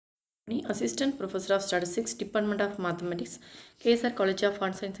Assistant Professor of Statistics, Department of Mathematics, KSR College of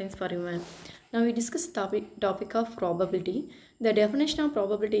Arts and Science for Women. Now we discuss topic of probability. The definition of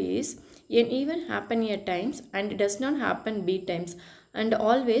probability is an event happen A times and does not happen B times and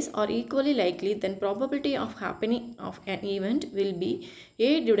always or equally likely, then probability of happening of an event will be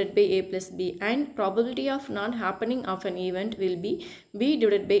A divided by A plus B and probability of not happening of an event will be B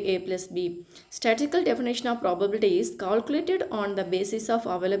divided by A plus B. Statistical definition of probability is calculated on the basis of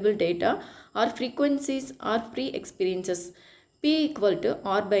available data or frequencies or pre-experiences. P equal to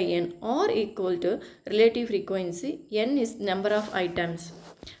R by N, R equal to relative frequency, N is number of items.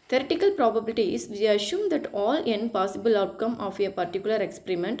 Theoretical probability is we assume that all n possible outcome of a particular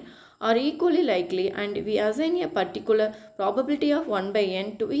experiment are equally likely and we assign a particular probability of 1 by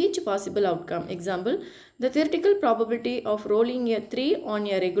n to each possible outcome. Example, the theoretical probability of rolling a 3 on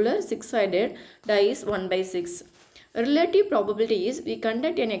a regular 6-sided die is 1 by 6. Relative probability is we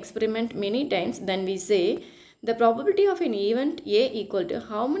conduct an experiment many times, then we say the probability of an event A equal to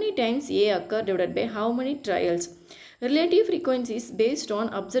how many times A occur divided by how many trials. Relative frequency is based on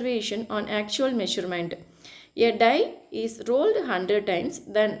observation on actual measurement. A die is rolled 100 times,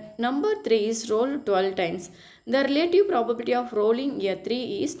 then number 3 is rolled 12 times. The relative probability of rolling a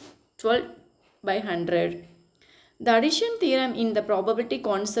 3 is 12 by 100. The addition theorem in the probability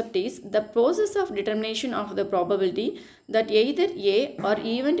concept is the process of determination of the probability that either A or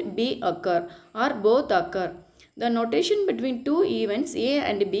event B occur or both occur. The notation between two events A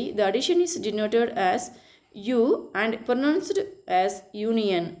and B, the addition is denoted as U and pronounced as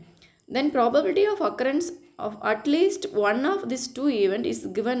union. Then probability of occurrence of at least one of these two events is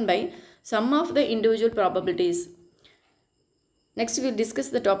given by sum of the individual probabilities. Next we will discuss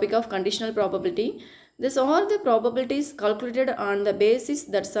the topic of conditional probability. These are the probabilities calculated on the basis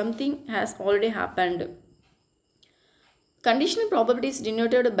that something has already happened. Conditional probability is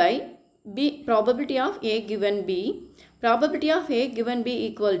denoted by B, probability of A given B. Probability of A given B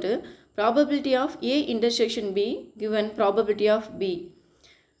equal to probability of A intersection B given probability of B.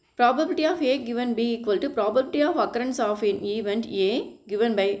 Probability of A given B equal to probability of occurrence of an event A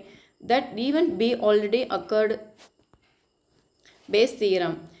given by that event B already occurred. Bayes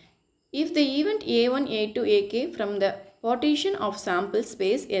theorem. If the event A1, A2, AK from the partition of sample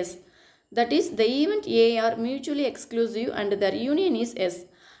space S, that is the event A are mutually exclusive and their union is S,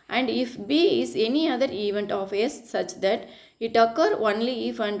 and if B is any other event of S such that it occur only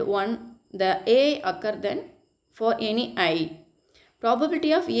if and one the A occur then for any I.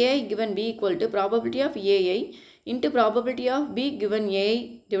 Probability of AI given B equal to probability of AI into probability of B given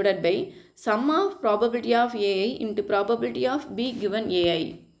AI divided by sum of probability of AI into probability of B given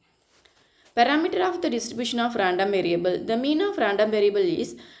AI. Parameter of the distribution of random variable. The mean of random variable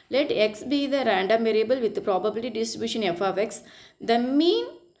is, let x be the random variable with the probability distribution f of x. The mean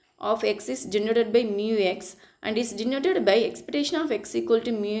of x is denoted by mu x and is denoted by expectation of x equal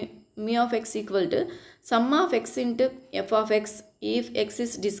to mu of x equal to sum of x into f of x if x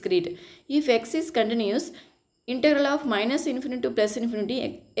is discrete. If x is continuous, integral of minus infinity to plus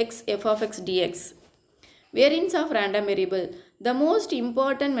infinity x f of x dx. Variance of random variable. The most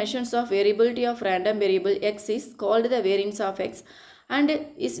important measures of variability of random variable x is called the variance of x and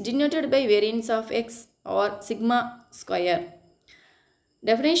is denoted by variance of x or sigma square.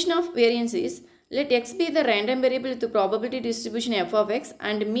 Definition of variance is, let x be the random variable with the probability distribution f of x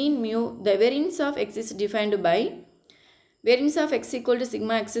and mean mu. The variance of x is defined by variance of x equal to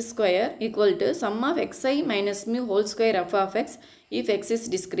sigma x square equal to sum of xi minus mu whole square f of x if x is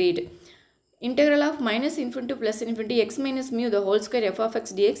discrete. Integral of minus infinity to plus infinity x minus mu the whole square f of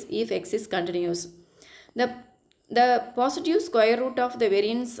x dx if x is continuous. The positive square root of the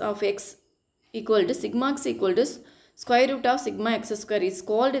variance of x equal to sigma x equal to square root of sigma x square is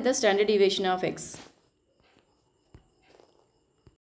called the standard deviation of x.